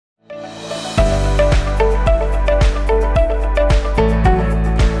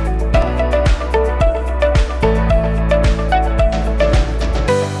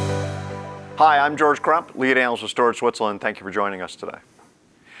I'm George Crump, lead analyst with Storage Switzerland. Thank you for joining us today.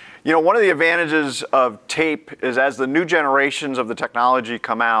 You know, one of the advantages of tape is as the new generations of the technology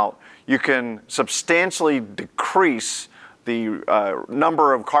come out, you can substantially decrease the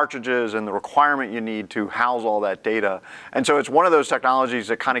number of cartridges and the requirement you need to house all that data. And so it's one of those technologies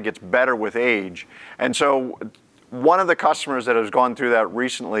that kind of gets better with age. And so one of the customers that has gone through that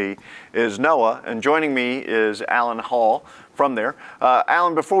recently is Noah, and joining me is Alan Hall from there.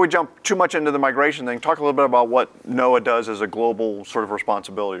 Alan, before we jump too much into the migration thing, talk a little bit about what Noah does as a global sort of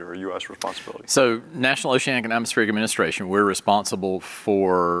responsibility or a U.S. responsibility. So National Oceanic and Atmospheric Administration, we're responsible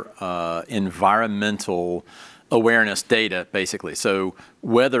for environmental awareness data, basically. So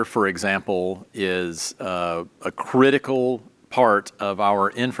weather, for example, is a critical part of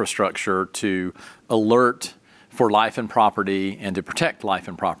our infrastructure to alert for life and property and to protect life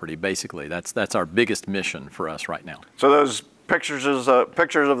and property, basically. That's our biggest mission for us right now. So those pictures of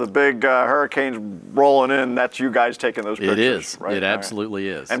the big hurricanes rolling in, that's you guys taking those pictures, It is. Right? It absolutely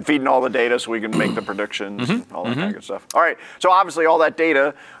is. And feeding all the data so we can make the predictions and all that kind of good stuff. All right, so obviously all that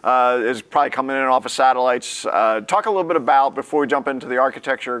data is probably coming in off of satellites. Talk a little bit about, before we jump into the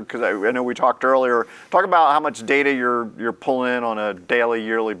architecture, because I know we talked earlier, talk about how much data you're pulling in on a daily,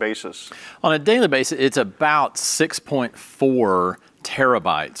 yearly basis. On a daily basis, it's about 6.4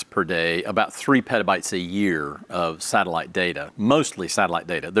 terabytes per day, about 3 petabytes a year of satellite data, mostly satellite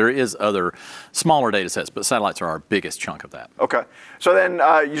data. There is other smaller data sets, but satellites are our biggest chunk of that. Okay, so then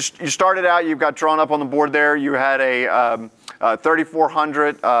you started out, you've got drawn up on the board there, you had a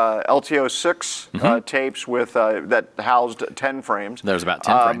 3400 LTO6 tapes with that housed 10 frames. There's about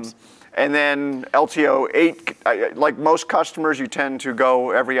 10 frames. And then LTO8, like most customers, you tend to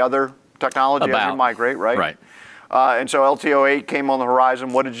go every other technology as you migrate, right? Right. And so LTO8 came on the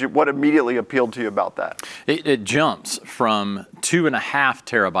horizon. What immediately appealed to you about that? It jumps from 2.5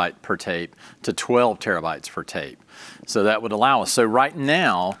 terabyte per tape to 12 terabytes per tape. So that would allow us. So right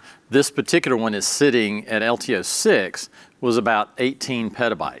now, this particular one is sitting at LTO6 was about 18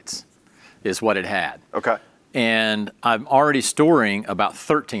 petabytes is what it had. Okay. And I'm already storing about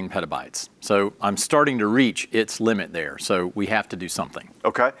 13 petabytes. So I'm starting to reach its limit there. So we have to do something.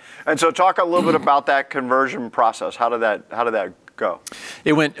 Okay. And so talk a little bit about that conversion process. How did that go?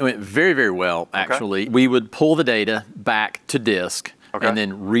 It went very, very well, actually. Okay. We would pull the data back to disk and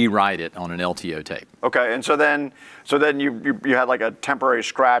then rewrite it on an LTO tape. Okay. And so then you had like a temporary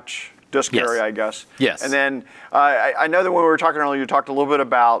scratch disk area, I guess. Yes. And then I know that when we were talking earlier, you talked a little bit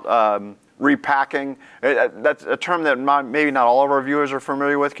about repacking. That's a term that maybe not all of our viewers are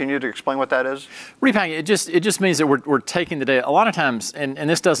familiar with. Can you explain what that is? Repacking, it just means that we're taking the data. A lot of times, and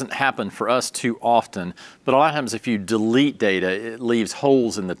this doesn't happen for us too often, but a lot of times if you delete data, it leaves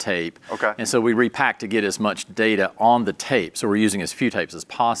holes in the tape. Okay. And so we repack to get as much data on the tape. So we're using as few tapes as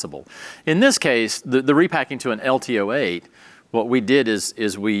possible. In this case, the repacking to an LTO8, what we did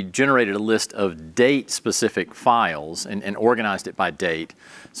is we generated a list of date-specific files and organized it by date,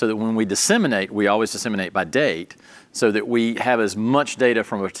 so that when we disseminate, we always disseminate by date, so that we have as much data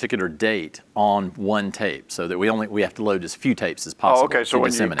from a particular date on one tape, so that we have to load as few tapes as possible. Oh, okay. So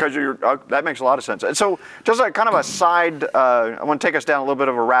that makes a lot of sense. And so, just like kind of a side, I want to take us down a little bit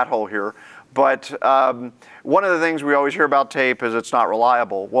of a rat hole here. But one of the things we always hear about tape is it's not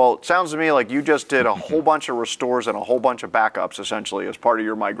reliable. Well, it sounds to me like you just did a whole bunch of restores and a whole bunch of backups, essentially, as part of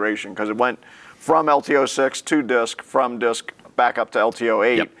your migration, because it went from LTO6 to disk, from disk back up to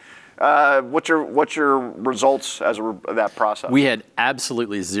LTO8. Yep. What's your results as that process? We had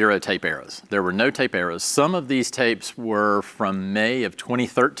absolutely 0 tape errors. There were no tape errors. Some of these tapes were from May of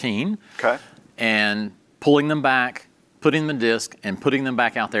 2013. Okay. And pulling them back, putting them in disk, and putting them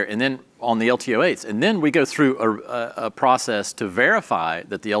back out there, and then on the LTO8s. And then we go through a process to verify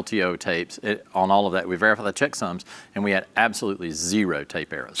that the LTO tapes, on all of that, we verify the checksums, and we had absolutely 0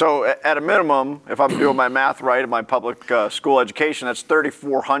 tape errors. So at a minimum, if I'm doing my math right in my public school education, that's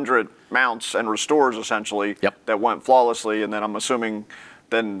 3,400 mounts and restores, essentially, that went flawlessly. And then I'm assuming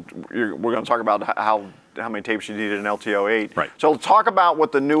then we're going to talk about how many tapes you need in LTO8. Right. So talk about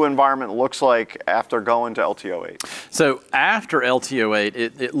what the new environment looks like after going to LTO8. So after LTO8,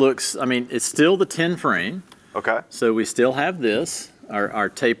 it looks, I mean, it's still the 10 frame. Okay. So we still have this, our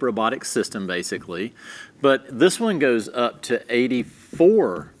tape robotic system, basically. But this one goes up to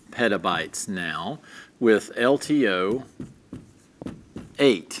 84 petabytes now with LTO8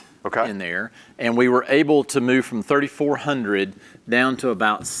 in there. And we were able to move from 3,400 down to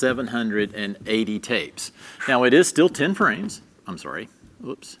about 780 tapes. Now it is still 10 frames. I'm sorry,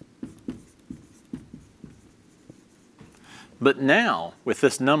 whoops. But now with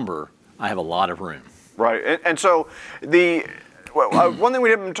this number, I have a lot of room. Right, and so one thing we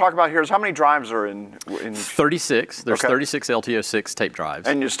didn't talk about here is how many drives are in 36. There's 36 LTO6 tape drives.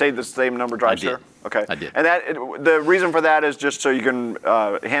 And you stayed the same number of drives here? Okay. I did. And the reason for that is just so you can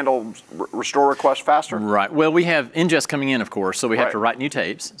handle restore requests faster? Right. Well, we have ingest coming in, of course, so we have to write new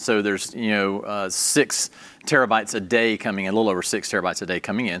tapes. So there's 6 terabytes a day coming in, a little over 6 terabytes a day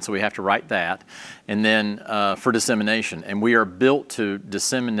coming in. So we have to write that. And then for dissemination, and we are built to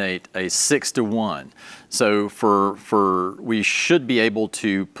disseminate a 6-to-1. So we should be able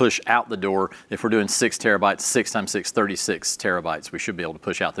to push out the door. If we're doing 6 terabytes, 6 times 6, 36 terabytes, we should be able to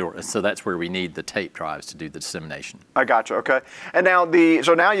push out the door. So that's where we need the tape drives to do the dissemination. I gotcha. Okay. And now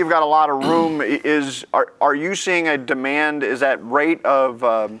so now you've got a lot of room. Are you seeing a demand? Is that rate of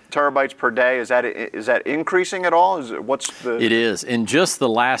terabytes per day? Is that increasing at all? It is. In just the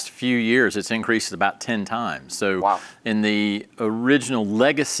last few years, it's increased about 10 times. So in the original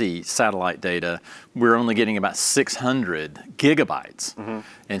legacy satellite data, we're only getting about 600 gigabytes.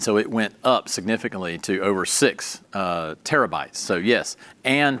 And so it went up significantly to over 6 terabytes. So yes,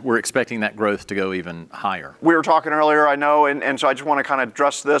 and we're expecting that growth to go even higher. We were talking earlier, I know, and so I just want to kind of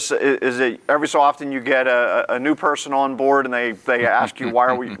address this. Is it every so often you get a new person on board and they ask you, why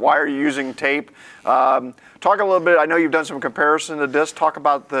are you using tape? Talk a little bit, I know you've done some comparison to disk. Talk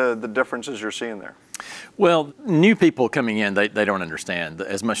about the differences you're seeing there. Well, new people coming in, they don't understand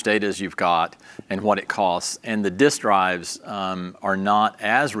as much data as you've got and what it costs. And the disk drives are not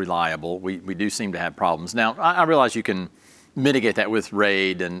as reliable. We do seem to have problems. Now, I realize you can mitigate that with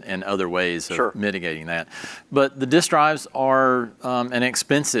RAID and other ways of mitigating that. But the disk drives are an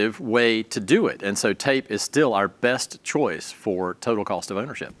expensive way to do it. And so tape is still our best choice for total cost of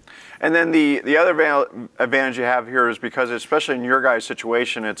ownership. And then the other advantage you have here is because, especially in your guys'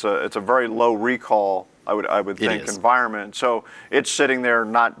 situation, it's a very low recall, I would think, environment. So it's sitting there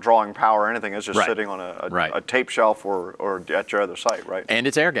not drawing power or anything. It's just sitting on a tape shelf or at your other site, right? And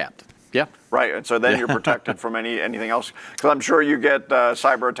it's air gapped. Yeah. Right, and so then you're protected from anything else, because I'm sure you get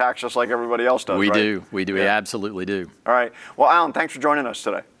cyber attacks just like everybody else does. We do. We absolutely do. All right. Well, Alan, thanks for joining us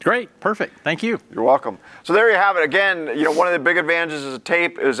today. Great, perfect. Thank you. You're welcome. So there you have it. Again, one of the big advantages of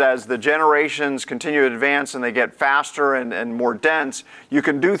tape is as the generations continue to advance and they get faster and more dense, you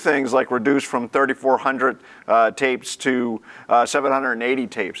can do things like reduce from 3,400 tapes to 780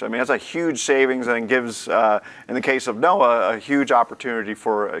 tapes. I mean, that's a huge savings and gives, in the case of NOAA, a huge opportunity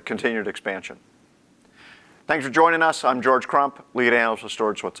for continued expansion. Thanks for joining us. I'm George Crump, lead analyst with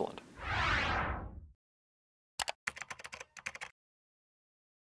Storage Switzerland.